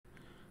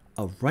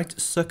A right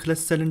circular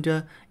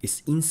cylinder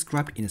is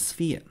inscribed in a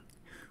sphere,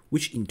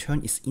 which in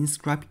turn is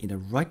inscribed in a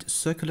right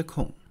circular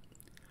cone.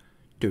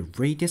 The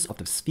radius of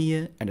the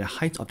sphere and the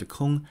height of the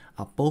cone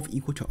are both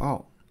equal to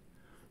r,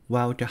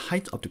 while the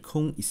height of the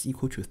cone is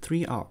equal to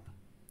 3r.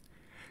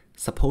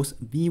 Suppose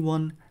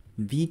V1,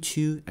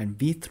 V2, and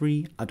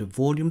V3 are the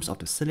volumes of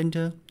the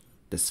cylinder,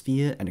 the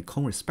sphere, and the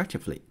cone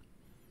respectively.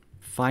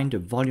 Find the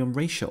volume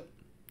ratio.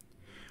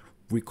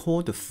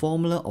 Recall the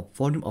formula of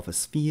volume of a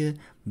sphere.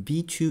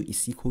 V2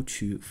 is equal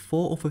to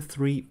 4 over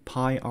 3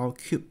 pi r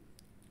cubed.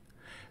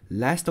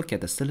 Let's look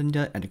at the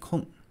cylinder and the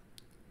cone.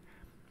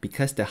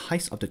 Because the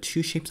heights of the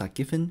two shapes are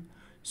given,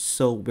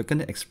 so we're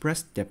going to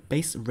express their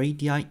base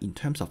radii in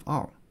terms of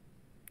r.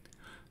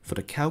 For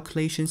the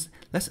calculations,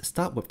 let's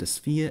start with the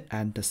sphere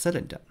and the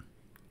cylinder.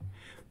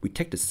 We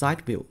take the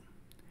side view.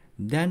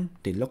 Then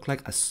they look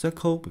like a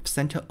circle with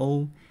center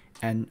O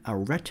and a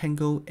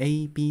rectangle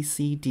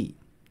ABCD.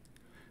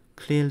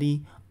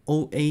 Clearly,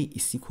 OA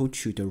is equal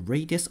to the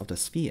radius of the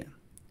sphere.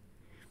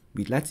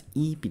 We let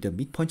E be the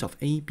midpoint of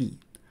AB,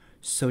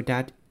 so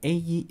that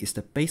AE is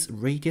the base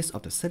radius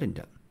of the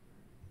cylinder.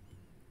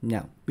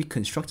 Now, we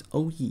construct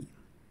OE.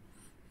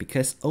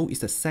 Because O is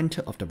the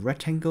center of the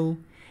rectangle,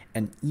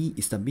 and E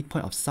is the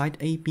midpoint of side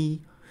AB,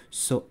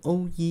 so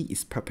OE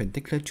is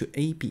perpendicular to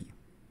AB.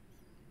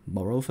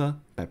 Moreover,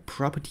 by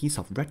properties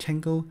of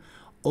rectangle,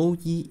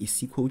 OE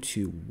is equal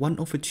to 1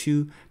 over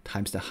 2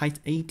 times the height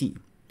AD,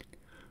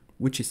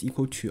 which is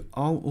equal to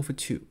r over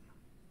 2.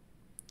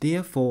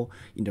 Therefore,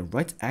 in the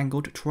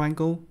right-angled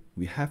triangle,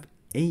 we have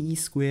AE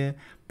squared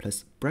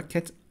plus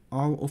bracket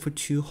r over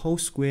 2 whole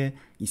square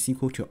is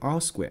equal to r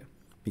squared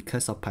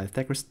because of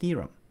Pythagoras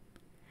theorem.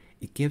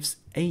 It gives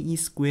AE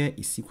squared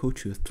is equal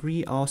to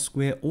 3r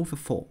squared over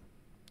 4.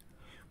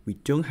 We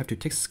don't have to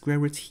take square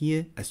root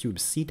here, as you will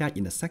see that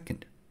in a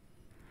second.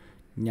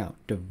 Now,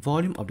 the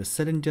volume of the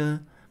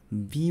cylinder,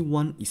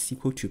 V1 is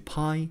equal to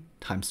pi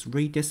times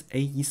radius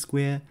AE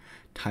squared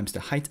times the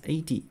height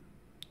AD.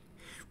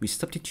 We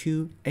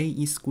substitute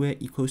AE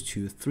squared equals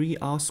to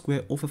 3r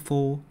squared over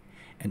 4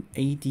 and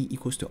AD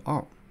equals to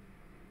r.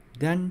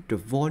 Then the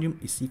volume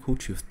is equal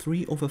to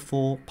 3 over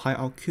 4 pi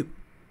r cubed.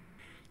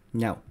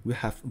 Now we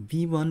have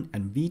V1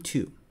 and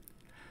V2.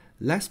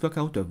 Let's work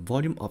out the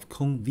volume of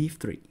cone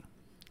V3.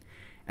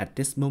 At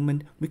this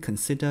moment, we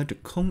consider the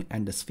cone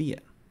and the sphere.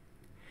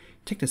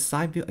 Take the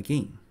side view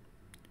again.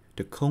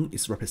 The cone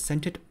is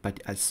represented by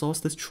the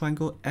isosceles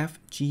triangle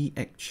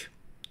FGH.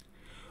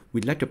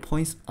 We let the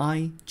points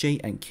I, J,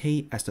 and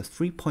K as the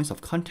 3 points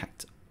of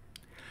contact.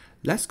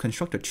 Let's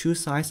construct the two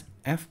sides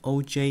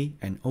FOJ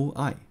and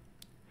OI.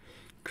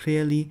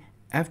 Clearly,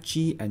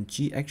 FG and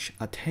GH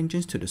are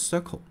tangents to the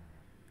circle.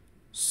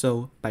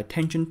 So, by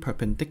tangent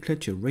perpendicular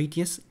to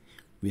radius,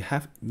 we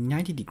have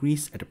 90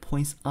 degrees at the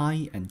points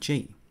I and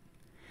J.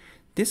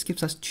 This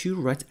gives us two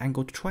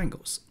right-angled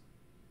triangles.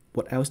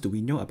 What else do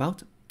we know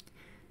about?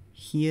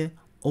 Here,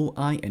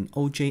 OI and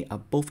OJ are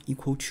both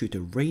equal to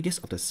the radius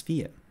of the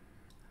sphere.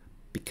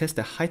 Because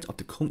the height of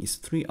the cone is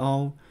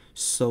 3r,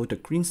 so the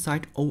green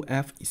side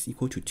OF is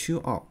equal to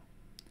 2r.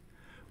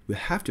 We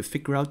have to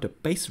figure out the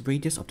base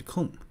radius of the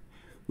cone,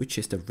 which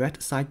is the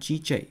red side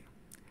GJ.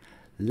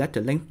 Let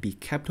the length be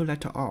capital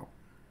letter R.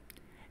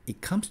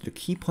 It comes to the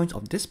key point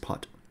of this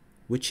part,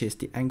 which is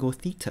the angle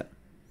theta.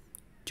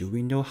 Do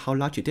we know how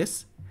large it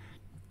is?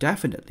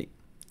 Definitely.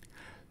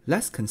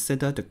 Let's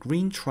consider the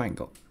green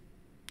triangle.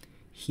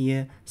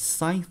 Here,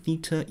 sine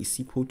theta is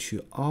equal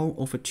to r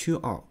over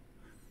 2r,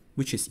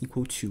 which is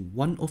equal to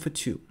 1 over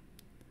 2.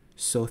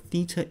 So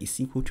theta is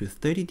equal to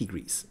 30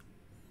 degrees.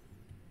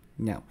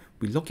 Now,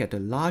 we look at the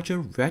larger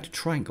red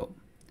triangle.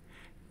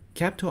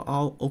 Capital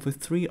R over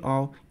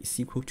 3r is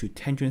equal to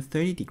tangent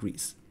 30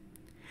 degrees.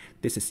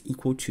 This is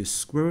equal to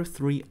square root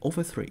 3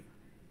 over 3.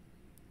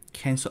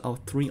 Cancel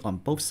out 3 on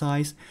both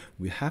sides.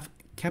 We have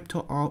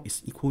capital R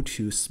is equal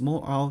to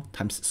small r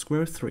times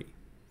square root 3.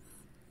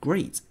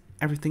 Great,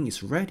 everything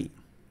is ready.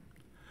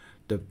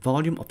 The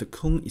volume of the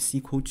cone is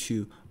equal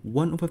to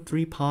 1 over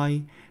 3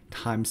 pi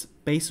times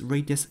base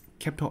radius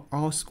capital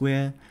R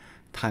squared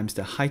times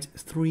the height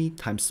 3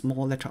 times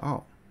small letter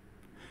r.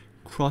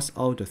 Cross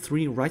out the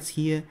 3 rights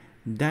here,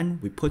 then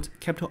we put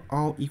capital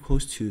R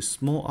equals to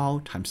small r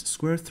times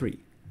square root 3.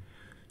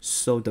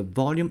 So the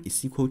volume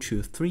is equal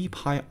to 3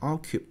 pi r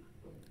cubed.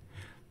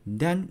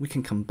 Then we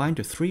can combine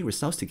the 3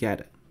 results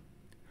together.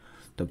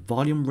 The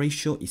volume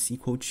ratio is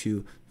equal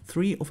to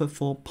 3 over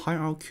 4 pi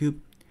r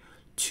cubed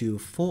to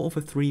 4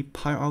 over 3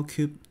 pi r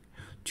cubed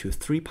to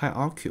 3 pi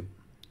r cubed.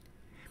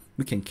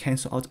 We can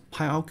cancel out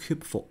pi r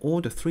cubed for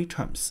all the 3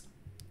 terms.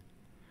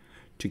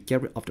 To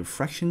get rid of the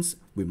fractions,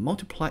 we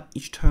multiply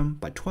each term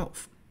by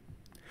 12.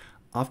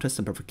 After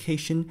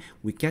simplification,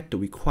 we get the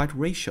required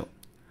ratio.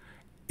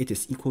 It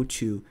is equal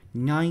to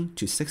 9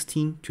 to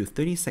 16 to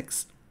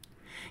 36.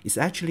 It's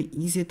actually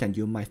easier than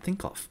you might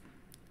think of.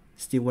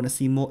 Still want to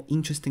see more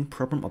interesting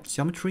problem of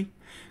geometry?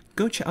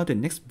 Go check out the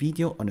next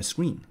video on the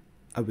screen.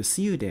 I will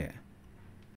see you there.